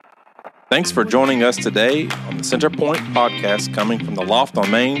Thanks for joining us today on the Centerpoint podcast coming from the Loft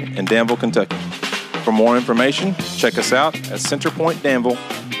on Main in Danville, Kentucky. For more information, check us out at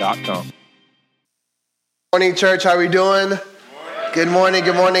centerpointdanville.com. Morning, church. How are we doing? Good morning.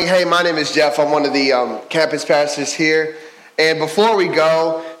 Good morning. Hey, my name is Jeff. I'm one of the campus pastors here. And before we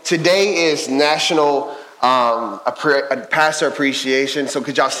go, today is National Pastor Appreciation. So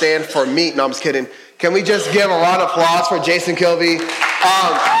could y'all stand for me? No, I'm just kidding. Can we just give a round of applause for Jason Kilby?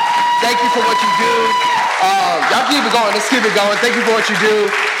 Thank you for what you do. Y'all keep it going. Let's keep it going. Thank you for what you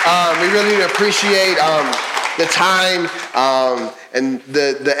do. We really appreciate the time and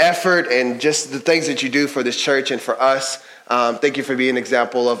the effort and just the things that you do for this church and for us. Thank you for being an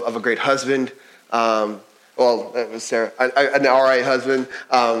example of a great husband. Well, that was Sarah, an all right husband.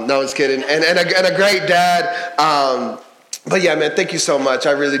 No, I'm just kidding. And a great dad. But yeah, man, thank you so much.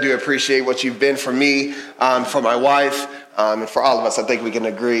 I really do appreciate what you've been for me, for my wife, and for all of us. I think we can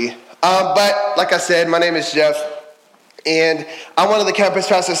agree. But like I said, my name is Jeff, and I'm one of the campus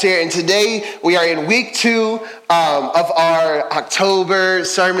pastors here. And today we are in week 2 of our October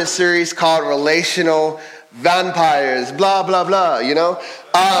sermon series called Relational Vampires, blah, blah, blah, you know?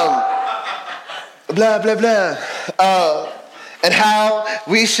 Blah, blah, blah. And how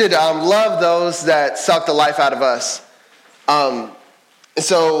we should love those that suck the life out of us.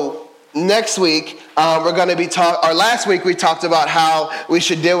 So next week, we're going to be last week we talked about how we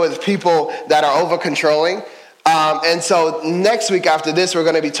should deal with people that are over-controlling. And so next week after this, we're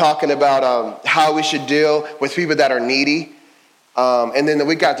going to be talking about how we should deal with people that are needy. And then the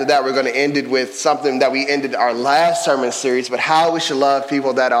week after that, we're going to end it with something that we ended our last sermon series, but how we should love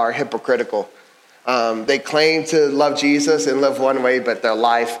people that are hypocritical. They claim to love Jesus and live one way, but their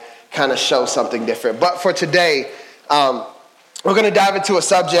life kind of shows something different. But for today, we're going to dive into a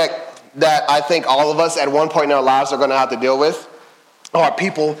subject that I think all of us at one point in our lives are going to have to deal with, or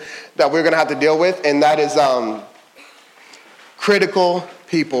people that we're going to have to deal with, and that is critical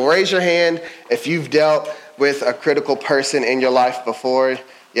people. Raise your hand if you've dealt with a critical person in your life before.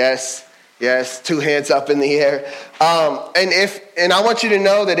 Yes, 2 hands up in the air. And I want you to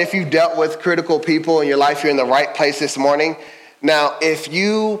know that if you dealt with critical people in your life, you're in the right place this morning. Now, if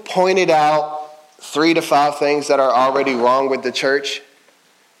you pointed out 3 to 5 things that are already wrong with the church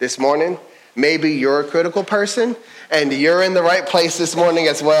this morning, maybe you're a critical person and you're in the right place this morning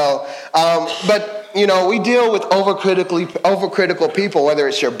as well. But you know, we deal with overcritical people, whether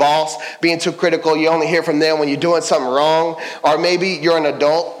it's your boss being too critical, you only hear from them when you're doing something wrong, or maybe you're an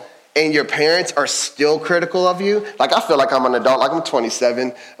adult and your parents are still critical of you. Like, I feel like I'm an adult, like I'm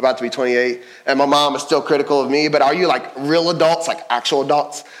 27, about to be 28, and my mom is still critical of me, but are you like real adults, like actual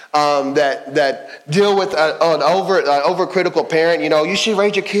adults, that deal with an overcritical parent? You know, you should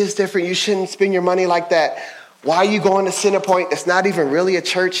raise your kids different, you shouldn't spend your money like that. Why are you going to Centerpoint? It's not even really a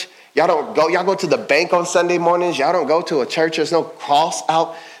church. Y'all go to the bank on Sunday mornings. Y'all don't go to a church. There's no cross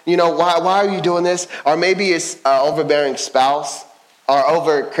out. You know, why are you doing this? Or maybe it's an overbearing spouse or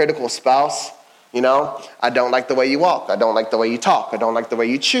overcritical spouse. You know, I don't like the way you walk. I don't like the way you talk. I don't like the way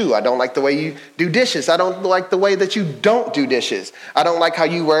you chew. I don't like the way you do dishes. I don't like the way that you don't do dishes. I don't like how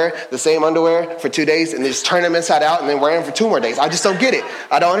you wear the same underwear for 2 days and just turn them inside out and then wear them for 2 more days. I just don't get it.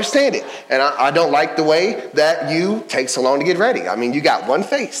 I don't understand it. And I don't like the way that you take so long to get ready. I mean, you got one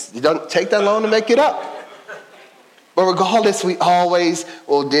face. You don't take that long to make it up. But regardless, we always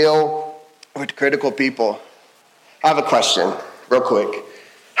will deal with critical people. I have a question, real quick.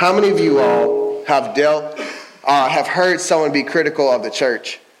 How many of you all have heard someone be critical of the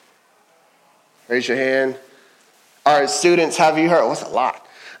church? Raise your hand. All right, students, have you heard? What's a lot?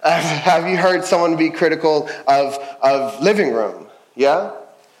 Have you heard someone be critical of living room? Yeah?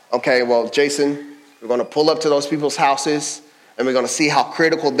 Okay, well, Jason, we're going to pull up to those people's houses, and we're going to see how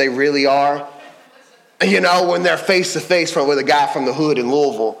critical they really are. You know, when they're face to face with a guy from the hood in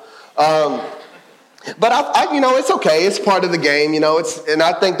Louisville. But I, you know, it's okay. It's part of the game, you know. And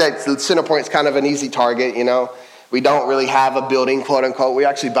I think that Centerpoint's kind of an easy target, you know. We don't really have a building, quote unquote. We're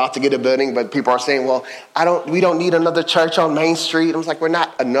actually about to get a building, but people are saying, well, we don't need another church on Main Street. I was like, we're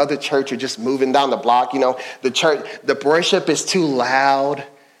not another church. We're just moving down the block, you know. The worship is too loud,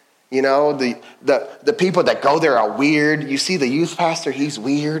 you know. The people that go there are weird. You see the youth pastor, he's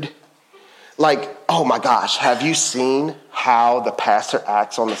weird. Like, oh my gosh, have you seen how the pastor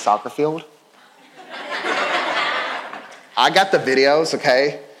acts on the soccer field? I got the videos,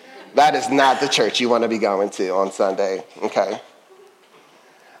 okay? That is not the church you want to be going to on Sunday, okay?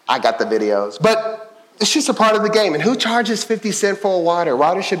 I got the videos. But it's just a part of the game. And who charges 50 cents for a water?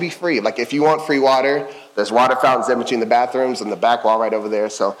 Water should be free. Like, if you want free water, There's water fountains in between the bathrooms and the back wall right over there.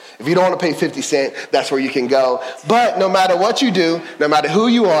 So if you don't want to pay 50 cents, that's where you can go. But no matter what you do, no matter who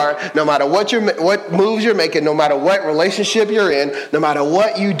you are, no matter what moves you're making, no matter what relationship you're in, no matter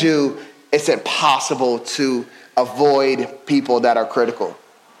what you do, it's impossible to avoid people that are critical.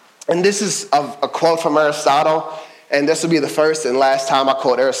 And this is a quote from Aristotle. And this will be the first and last time I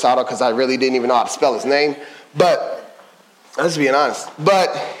quote Aristotle because I really didn't even know how to spell his name. But let's be honest.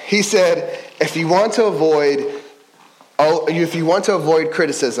 But he said, if you want to avoid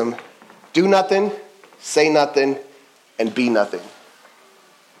criticism, do nothing, say nothing, and be nothing.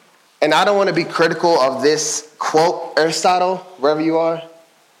 And I don't want to be critical of this quote, Aristotle, wherever you are.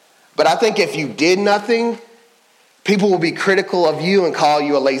 But I think if you did nothing, people will be critical of you and call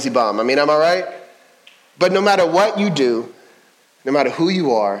you a lazy bum. I mean, am I right? But no matter what you do, no matter who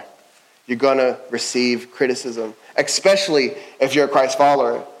you are, you're going to receive criticism, especially if you're a Christ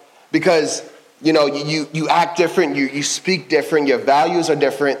follower. Because, you act different, you speak different, your values are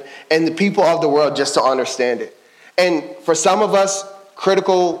different, and the people of the world just don't understand it. And for some of us,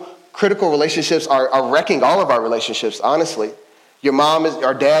 critical relationships are wrecking all of our relationships, honestly. Your mom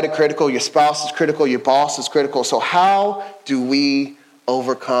or dad are critical, your spouse is critical, your boss is critical. So how do we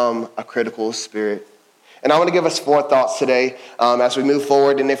overcome a critical spirit? And I want to give us 4 thoughts today as we move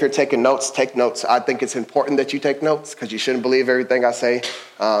forward. And if you're taking notes, take notes. I think it's important that you take notes because you shouldn't believe everything I say.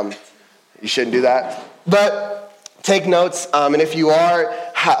 You shouldn't do that. But take notes. And if you are,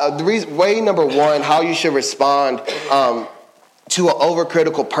 way number 1, how you should respond to an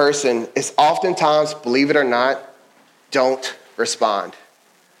overcritical person is oftentimes, believe it or not, don't respond.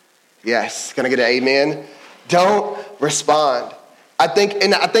 Yes. Can I get an amen? Don't respond. I think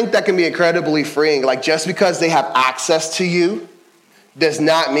that can be incredibly freeing. Like, just because they have access to you does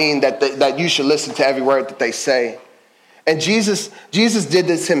not mean that you should listen to every word that they say. And Jesus did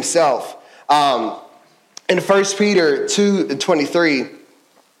this himself. In 1 Peter 2:23,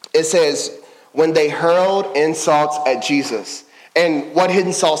 it says, when they hurled insults at Jesus. And what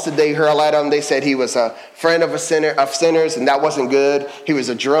insults did they hurl at him? They said he was a friend of sinners, and that wasn't good. He was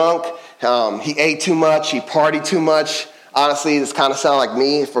a drunk. He ate too much. He partied too much. Honestly, this kind of sounds like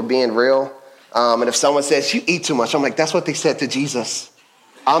me, for being real. And if someone says, you eat too much, I'm like, that's what they said to Jesus.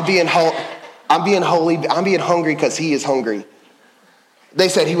 I'm being hungry because he is hungry. They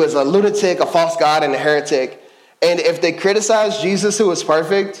said he was a lunatic, a false god, and a heretic. And if they criticize Jesus, who was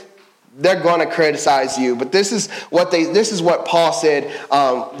perfect, they're going to criticize you. But this is what Paul said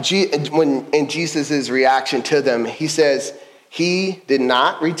in Jesus' reaction to them. He says, he did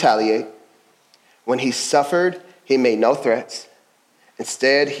not retaliate. When he suffered, he made no threats.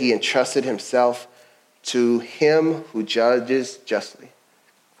 Instead, he entrusted himself to him who judges justly.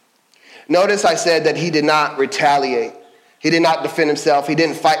 Notice I said that he did not retaliate. He did not defend himself. He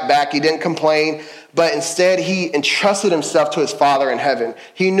didn't fight back. He didn't complain. But instead, he entrusted himself to his Father in heaven.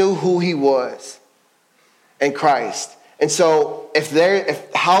 He knew who he was in Christ. And so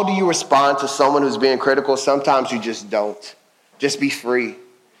how do you respond to someone who's being critical? Sometimes you just don't. Just be free.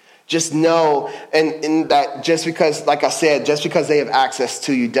 Just know, and that just because, like I said, just because they have access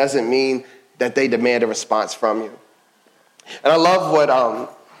to you doesn't mean that they demand a response from you. And I love what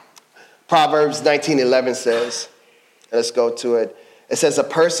Proverbs 19:11 says. Let's go to it. It says, a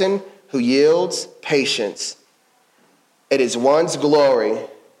person who yields patience, it is one's glory,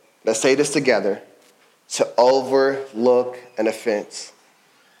 let's say this together, to overlook an offense.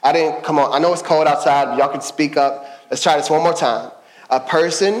 Come on, I know it's cold outside, but y'all can speak up. Let's try this one more time. A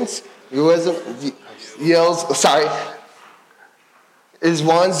person's is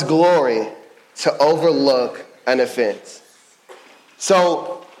one's glory to overlook an offense.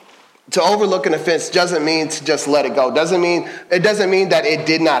 So, to overlook an offense doesn't mean to just let it go. It doesn't mean that it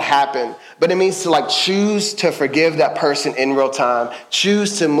did not happen. But it means to choose to forgive that person in real time.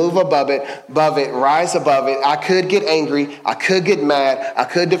 Choose to move above it, rise above it. I could get angry. I could get mad. I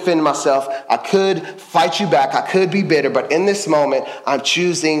could defend myself. I could fight you back. I could be bitter. But in this moment, I'm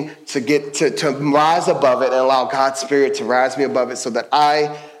choosing to rise above it and allow God's Spirit to rise me above it so that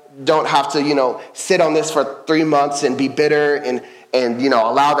I don't have to, sit on this for 3 months and be bitter and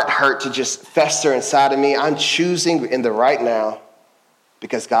allow that hurt to just fester inside of me. I'm choosing in the right now,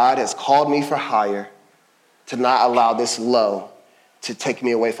 because God has called me for higher, to not allow this low to take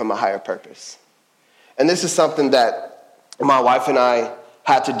me away from my higher purpose. And this is something that my wife and I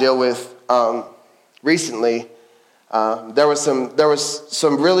had to deal with recently. There was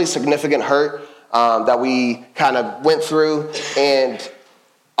some really significant hurt that we kind of went through, and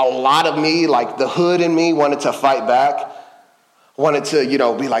a lot of me, like the hood in me, wanted to fight back. I wanted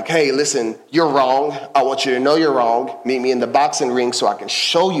to, be like, hey, listen, you're wrong. I want you to know you're wrong. Meet me in the boxing ring so I can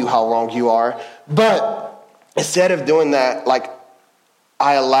show you how wrong you are. But instead of doing that,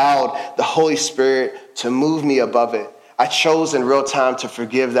 I allowed the Holy Spirit to move me above it. I chose in real time to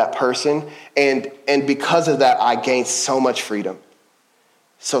forgive that person. And because of that, I gained so much freedom.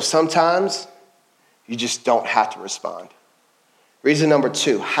 So sometimes you just don't have to respond. Reason number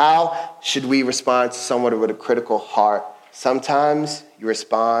 2, how should we respond to someone with a critical heart? Sometimes you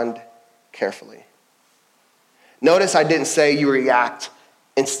respond carefully. Notice I didn't say you react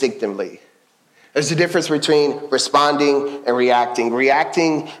instinctively. There's a difference between responding and reacting.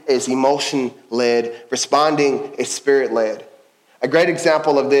 Reacting is emotion-led. Responding is spirit-led. A great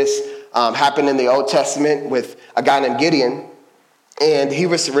example of this happened in the Old Testament with a guy named Gideon. And he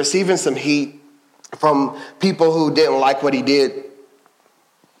was receiving some heat from people who didn't like what he did.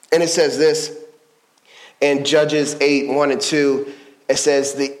 And it says this in Judges 8:1-2. It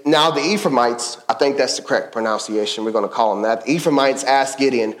says, now the Ephraimites, I think that's the correct pronunciation, we're going to call them that. The Ephraimites asked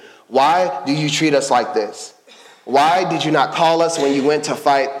Gideon, why do you treat us like this? Why did you not call us when you went to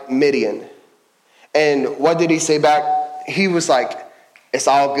fight Midian? And what did he say back? He was like, it's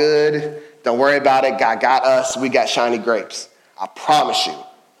all good. Don't worry about it. God got us. We got shiny grapes. I promise you.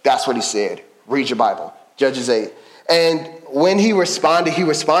 That's what he said. Read your Bible. Judges 8. And when he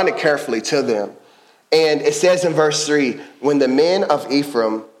responded carefully to them. And it says in verse 3, when the men of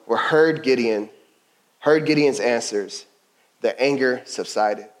Ephraim heard Gideon's answers, their anger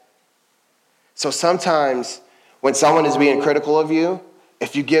subsided. So sometimes when someone is being critical of you,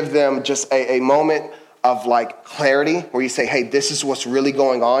 if you give them just a moment of clarity where you say, hey, this is what's really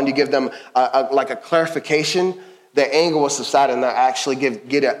going on, you give them a clarification, their anger will subside and they'll actually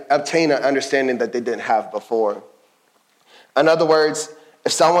obtain an understanding that they didn't have before. In other words,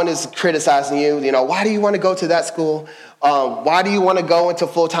 if someone is criticizing you, why do you want to go to that school? Why do you want to go into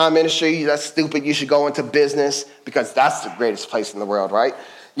full-time ministry? That's stupid. You should go into business because that's the greatest place in the world, right?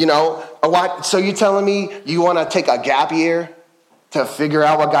 So you're telling me you want to take a gap year to figure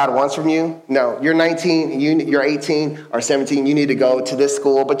out what God wants from you? No, you're 19, you're 18 or 17, you need to go to this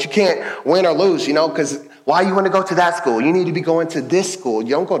school, but you can't win or lose, because why you want to go to that school? You need to be going to this school. You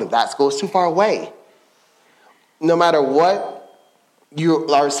don't go to that school. It's too far away. No matter what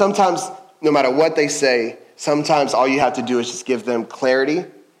no matter what they say, sometimes all you have to do is just give them clarity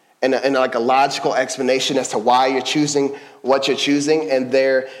and a logical explanation as to why you're choosing what you're choosing, and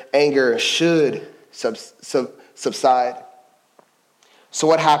their anger should subside. So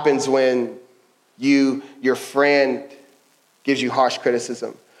what happens when your friend gives you harsh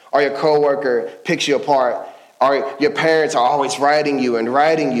criticism, or your coworker picks you apart, or your parents are always writing you and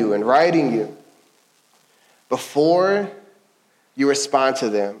writing you and writing you? Before you respond to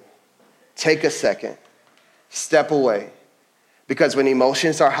them, take a second, step away, because when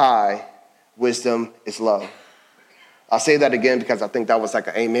emotions are high, wisdom is low. I'll say that again because I think that was like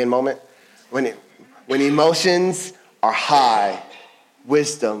an amen moment. When emotions are high,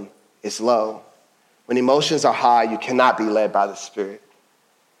 wisdom is low. When emotions are high, you cannot be led by the Spirit.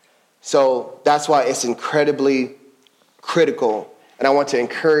 So that's why it's incredibly critical. And I want to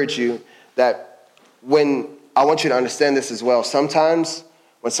encourage you that I want you to understand this as well. Sometimes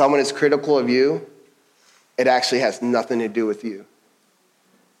when someone is critical of you, it actually has nothing to do with you.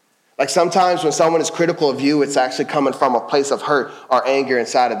 Sometimes when someone is critical of you, it's actually coming from a place of hurt or anger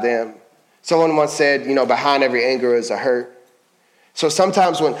inside of them. Someone once said, behind every anger is a hurt. So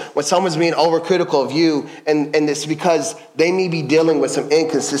sometimes when someone's being overcritical of you, and it's because they may be dealing with some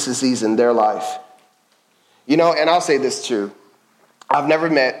inconsistencies in their life. And I'll say this too. I've never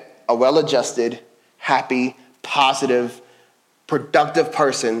met a well-adjusted, happy, positive, productive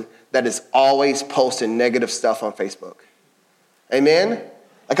person that is always posting negative stuff on Facebook. Amen?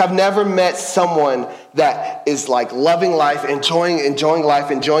 I've never met someone that is loving life, enjoying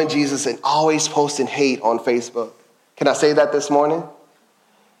life, enjoying Jesus, and always posting hate on Facebook. Can I say that this morning?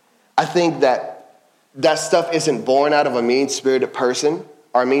 I think that stuff isn't born out of a mean-spirited person.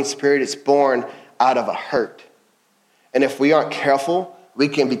 Our mean spirit is born out of a hurt. And if we aren't careful, we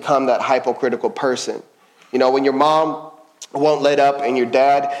can become that hypocritical person. When your mom won't let up and your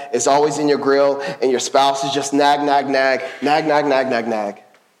dad is always in your grill and your spouse is just nag.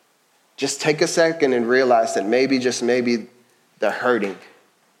 Just take a second and realize that maybe, just maybe, they're hurting.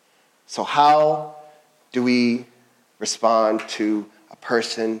 So how do we respond to a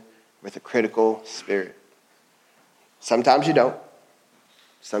person with a critical spirit? Sometimes you don't.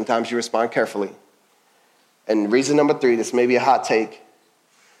 Sometimes you respond carefully. And reason number 3, this may be a hot take.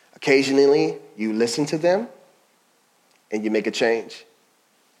 Occasionally, you listen to them and you make a change.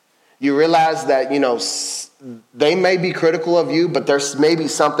 You realize that, they may be critical of you, but there's maybe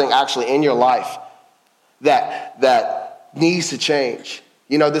something actually in your life that needs to change.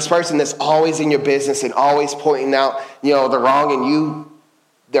 This person that's always in your business and always pointing out, the wrong in you,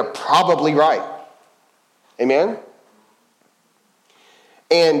 they're probably right. Amen?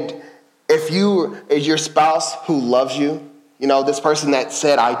 And if your spouse who loves you, this person that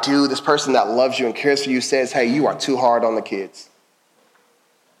said, I do, this person that loves you and cares for you says, hey, you are too hard on the kids.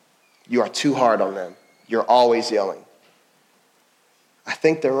 You are too hard on them. You're always yelling. I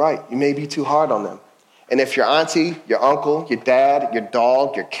think they're right. You may be too hard on them. And if your auntie, your uncle, your dad, your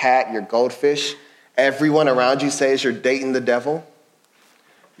dog, your cat, your goldfish, everyone around you says you're dating the devil,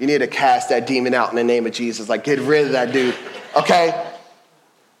 you need to cast that demon out in the name of Jesus. Like, get rid of that dude, okay?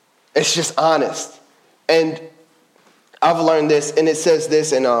 It's just honest. And I've learned this, and it says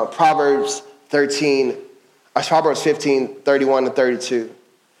this in Proverbs 15, 31 to 32.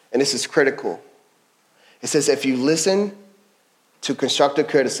 And this is critical. It says, if you listen to constructive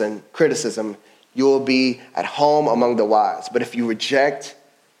criticism, you will be at home among the wise. But if you reject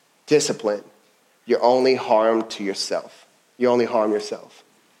discipline, you're only harm to yourself. You only harm yourself.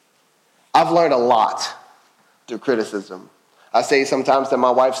 I've learned a lot through criticism. I say sometimes that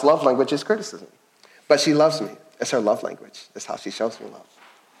my wife's love language is criticism. But she loves me. It's her love language. That's how she shows me love.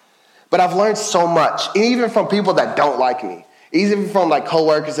 But I've learned so much, even from people that don't like me. Even from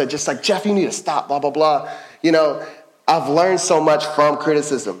coworkers that just Jeff, you need to stop, blah, blah, blah. I've learned so much from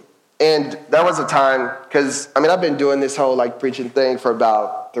criticism. And there was a time, because, I've been doing this whole preaching thing for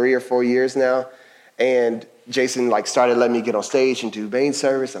about 3 or 4 years now. And Jason started letting me get on stage and do main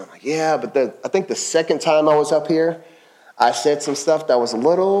service. And I'm like, yeah, but I think the second time I was up here, I said some stuff that was a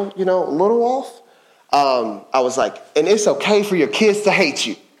little off. I was like, and it's okay for your kids to hate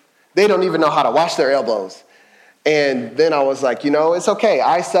you. They don't even know how to wash their elbows. And then I was like, it's okay.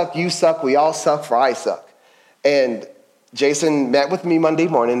 I suck, you suck, we all suck, for I suck. And Jason met with me Monday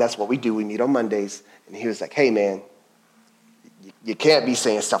morning. That's what we do. We meet on Mondays. And he was like, hey, man, you can't be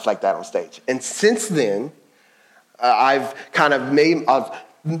saying stuff like that on stage. And since then, I've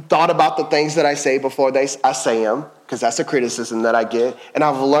thought about the things that I say before I say them, because that's a criticism that I get. And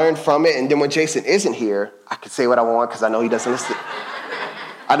I've learned from it. And then when Jason isn't here, I can say what I want because I know he doesn't listen.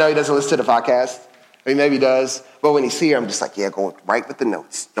 I know he doesn't listen to the podcast. Or maybe he does. But when he's here, I'm just like, yeah, go right with the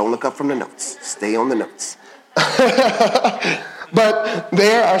notes. Don't look up from the notes. Stay on the notes. But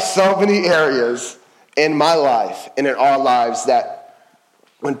there are so many areas in my life and in our lives that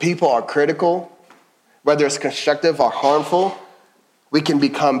when people are critical, whether it's constructive or harmful, we can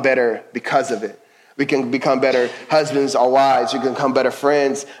become better because of it. We can become better husbands or wives. We can become better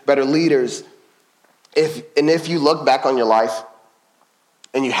friends, better leaders. If you look back on your life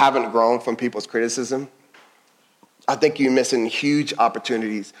and you haven't grown from people's criticism, I think you're missing huge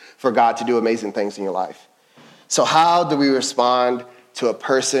opportunities for God to do amazing things in your life. So how do we respond to a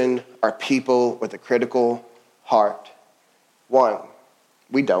person or people with a critical heart? One,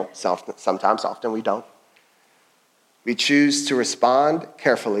 we don't. Sometimes, often we don't. We choose to respond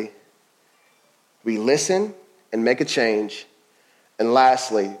carefully. We listen and make a change. And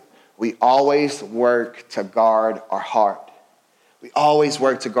lastly, we always work to guard our heart. We always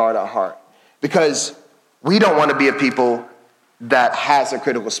work to guard our heart. Because we don't want to be a people that has a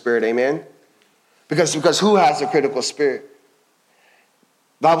critical spirit, amen? Because who has a critical spirit?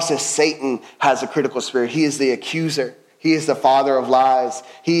 The Bible says Satan has a critical spirit. He is the accuser. He is the father of lies.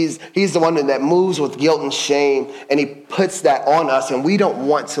 He's the one that moves with guilt and shame, and he puts that on us, and we don't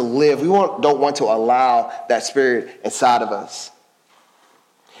want to live. We don't want to allow that spirit inside of us.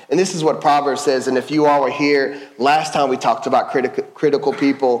 And this is what Proverbs says, and if you all were here last time we talked about critical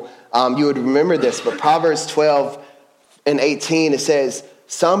people, you would remember this, but Proverbs 12:18, it says,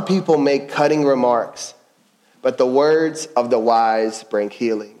 some people make cutting remarks, but the words of the wise bring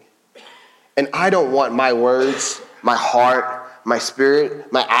healing. And I don't want my words, my heart, my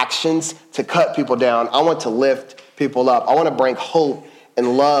spirit, my actions to cut people down. I want to lift people up. I want to bring hope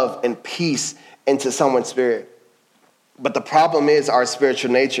and love and peace into someone's spirit. But the problem is our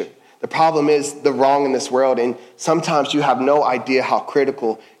spiritual nature. The problem is the wrong in this world. And sometimes you have no idea how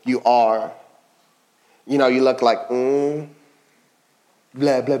critical you are. You look like, blah,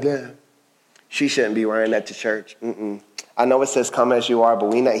 blah, blah. She shouldn't be wearing that to church. I know it says come as you are,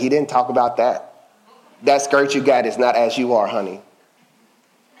 but he didn't talk about that. That skirt you got is not as you are, honey.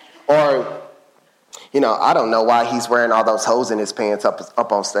 Or, I don't know why he's wearing all those holes in his pants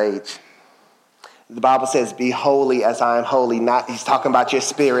up on stage. The Bible says, be holy as I am holy. He's talking about your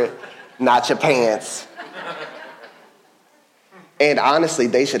spirit, not your pants. And honestly,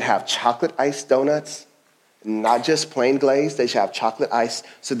 they should have chocolate iced donuts Not just plain glazed. They should have chocolate ice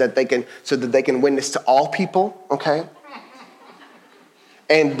so that they can witness to all people, okay?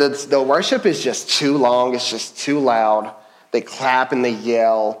 And the worship is just too long. It's just too loud. They clap and they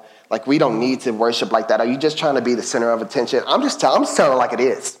yell. Like, we don't need to worship like that. Are you just trying to be the center of attention? I'm just telling it like it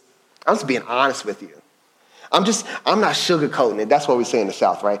is. I'm just being honest with you. I'm not sugarcoating it. That's what we say in the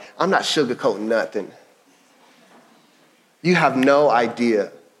South, right? I'm not sugarcoating nothing. You have no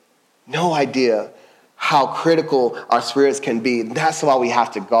idea how critical our spirits can be. That's why we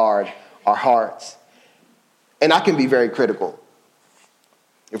have to guard our hearts. And I can be very critical.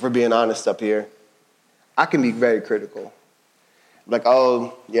 If we're being honest up here, I can be very critical. Like,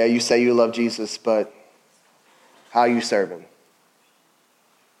 oh, yeah, you say you love Jesus, but how are you serving?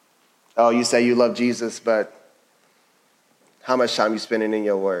 Oh, you say you love Jesus, but how much time you spending in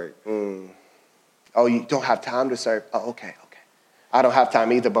your word? Oh, you don't have time to serve? Oh, okay. I don't have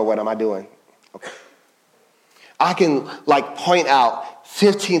time either, but what am I doing? Okay. I can point out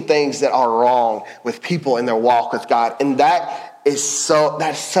 15 things that are wrong with people in their walk with God. And that's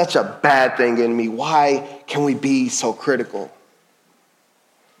such a bad thing in me. Why can we be so critical?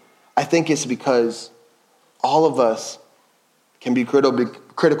 I think it's because all of us can be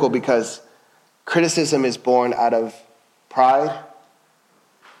critical because criticism is born out of pride,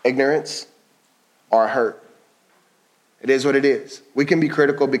 ignorance, or hurt. It is what it is. We can be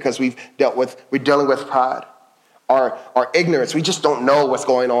critical because we're dealing with pride. Our ignorance, we just don't know what's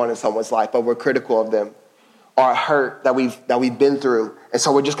going on in someone's life, but we're critical of them. Our hurt that we've been through. And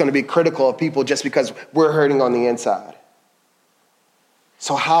so we're just going to be critical of people just because we're hurting on the inside.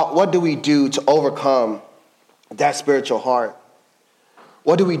 So what do we do to overcome that spiritual heart?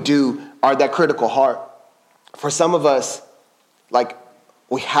 What do we do, or that critical heart? For some of us,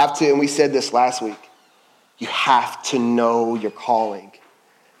 we have to, and we said this last week, you have to know your calling.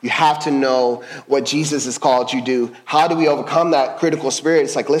 You have to know what Jesus has called you to do. How do we overcome that critical spirit?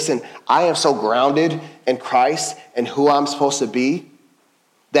 It's like, listen, I am so grounded in Christ and who I'm supposed to be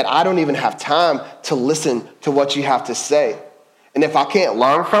that I don't even have time to listen to what you have to say. And if I can't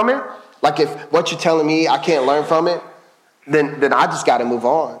learn from it, if what you're telling me, I can't learn from it, then I just got to move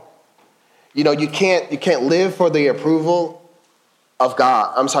on. You can't live for the approval of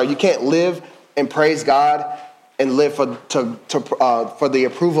God. I'm sorry, you can't live and praise God and live for the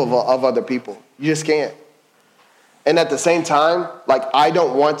approval of other people. You just can't. And at the same time, I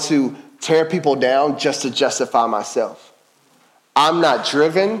don't want to tear people down just to justify myself. I'm not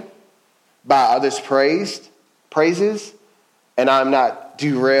driven by others' praises, and I'm not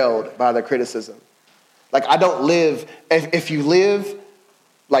derailed by their criticism. I don't live, if you live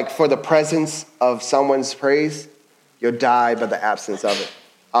for the presence of someone's praise, you'll die by the absence of it.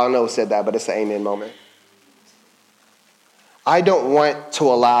 I don't know who said that, but it's an amen moment. I don't want to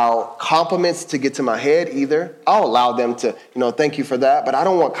allow compliments to get to my head either. I'll allow them to, thank you for that, but I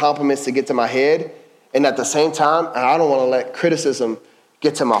don't want compliments to get to my head. And at the same time, I don't want to let criticism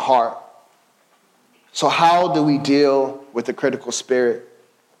get to my heart. So how do we deal with the critical spirit?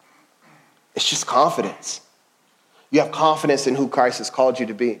 It's just confidence. You have confidence in who Christ has called you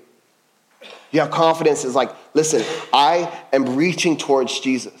to be. You have confidence. It's listen, I am reaching towards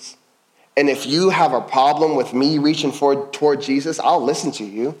Jesus. And if you have a problem with me reaching toward Jesus, I'll listen to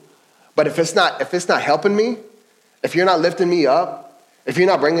you. But if it's not helping me, if you're not lifting me up, if you're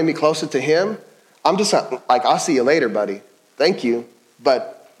not bringing me closer to him, I'm just I'll see you later, buddy. Thank you,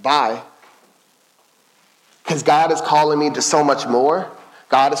 but bye. Because God is calling me to so much more.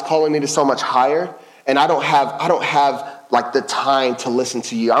 God is calling me to so much higher. And I don't have the time to listen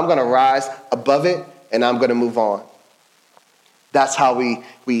to you. I'm going to rise above it and I'm going to move on. That's how we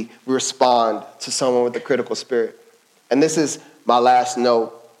respond to someone with a critical spirit. And this is my last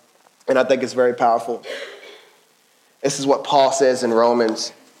note, and I think it's very powerful. This is what Paul says in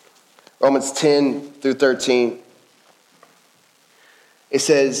Romans 10 through 13.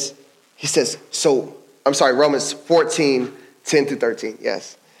 Romans 14, 10 through 13,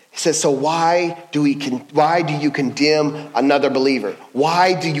 yes. He says, so why do you condemn another believer?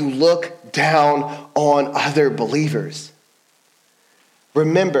 Why do you look down on other believers?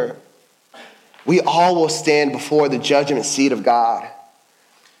 Remember, we all will stand before the judgment seat of God.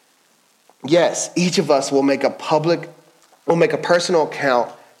 Yes, each of us will make a personal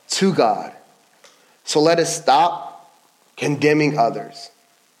account to God. So let us stop condemning others.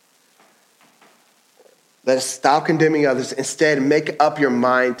 Let us stop condemning others. Instead, make up your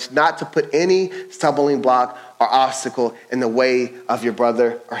mind not to put any stumbling block or obstacle in the way of your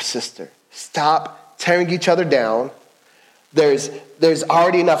brother or sister. Stop tearing each other down. There's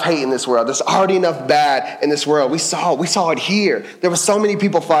already enough hate in this world. There's already enough bad in this world. We saw it here. There were so many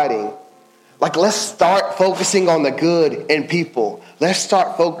people fighting. Like, let's start focusing on the good in people. Let's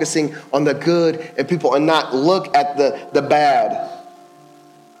start focusing on the good in people and not look at the bad.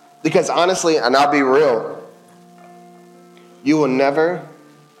 Because honestly, and I'll be real, you will never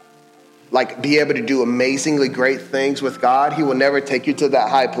be able to do amazingly great things with God. He will never take you to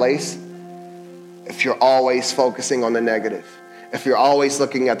that high place if you're always focusing on the negative. If you're always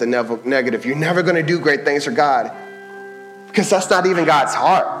looking at the negative, you're never going to do great things for God, because that's not even God's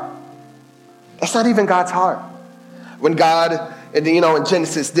heart. That's not even God's heart. When God, in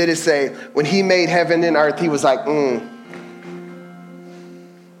Genesis, did it say, when he made heaven and earth, he was like, I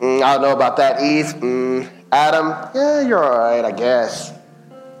don't know about that, Eve. Adam, yeah, you're all right, I guess.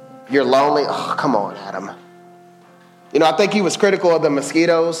 You're lonely. Oh, come on, Adam. I think he was critical of the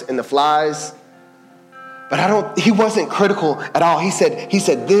mosquitoes and the flies, but he wasn't critical at all. He said,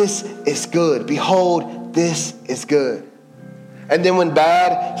 this is good. Behold, this is good. And then when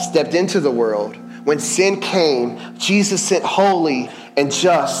bad stepped into the world, when sin came, Jesus sent holy and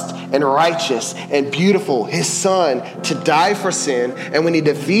just and righteous and beautiful his son to die for sin. And when he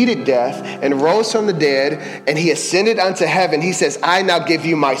defeated death and rose from the dead and he ascended unto heaven, he says, I now give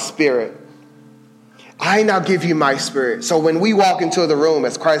you my spirit. I now give you my spirit. So when we walk into the room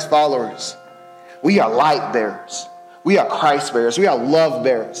as Christ followers, we are light bearers. We are Christ bearers. We are love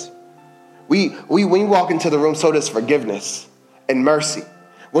bearers. When we walk into the room, so does forgiveness and mercy.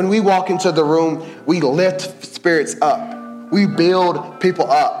 When we walk into the room, we lift spirits up. We build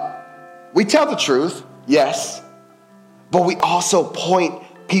people up. We tell the truth, yes, but we also point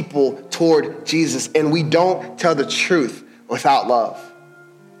people toward Jesus, and we don't tell the truth without love.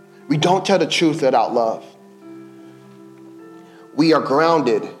 We don't tell the truth without love. We are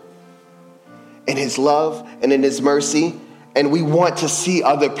grounded in his love and in his mercy, and we want to see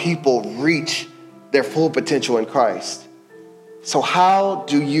other people reach their full potential in Christ. So how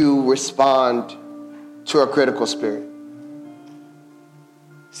do you respond to a critical spirit?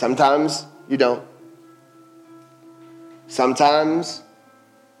 Sometimes you don't. Sometimes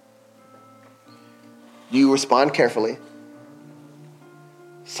you respond carefully.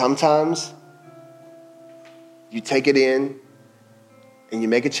 Sometimes you take it in and you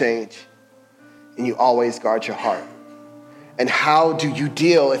make a change, and you always guard your heart. And how do you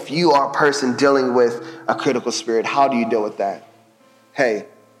deal if you are a person dealing with a critical spirit? How do you deal with that? Hey,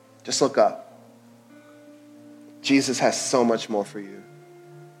 just look up. Jesus has so much more for you.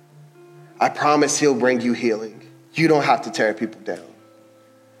 I promise he'll bring you healing. You don't have to tear people down.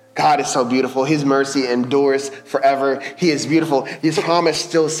 God is so beautiful. His mercy endures forever. He is beautiful. His promise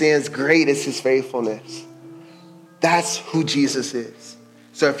still stands. Great is his faithfulness. That's who Jesus is.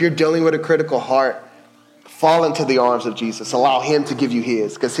 So if you're dealing with a critical heart, fall into the arms of Jesus. Allow him to give you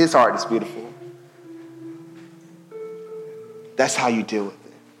his, because his heart is beautiful. That's how you deal with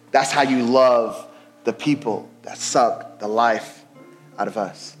it. That's how you love the people that suck the life out of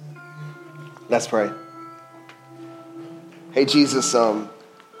us. Let's pray. Hey, Jesus, God,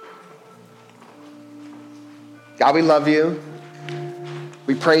 we love you.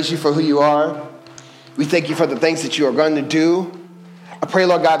 We praise you for who you are. We thank you for the things that you are going to do. I pray,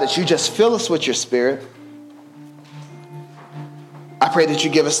 Lord God, that you just fill us with your spirit. I pray that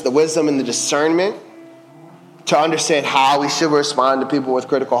you give us the wisdom and the discernment to understand how we should respond to people with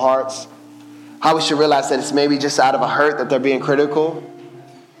critical hearts, how we should realize that it's maybe just out of a hurt that they're being critical.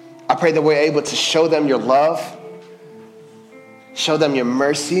 I pray that we're able to show them your love, show them your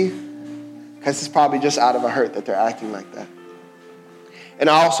mercy, because it's probably just out of a hurt that they're acting like that. And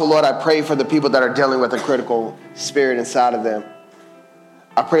also, Lord, I pray for the people that are dealing with a critical spirit inside of them.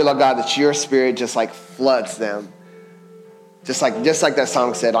 I pray, Lord God, that your spirit just floods them. Just like that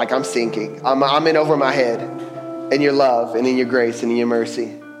song said, I'm sinking. I'm in over my head in your love and in your grace and in your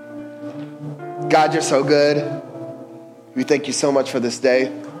mercy. God, you're so good. We thank you so much for this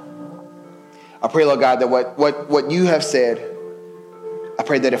day. I pray, Lord God, that what you have said, I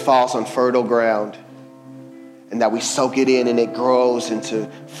pray that it falls on fertile ground and that we soak it in and it grows into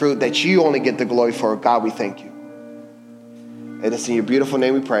fruit that you only get the glory for. God, we thank you. And it's in your beautiful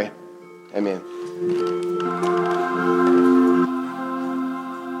name we pray. Amen.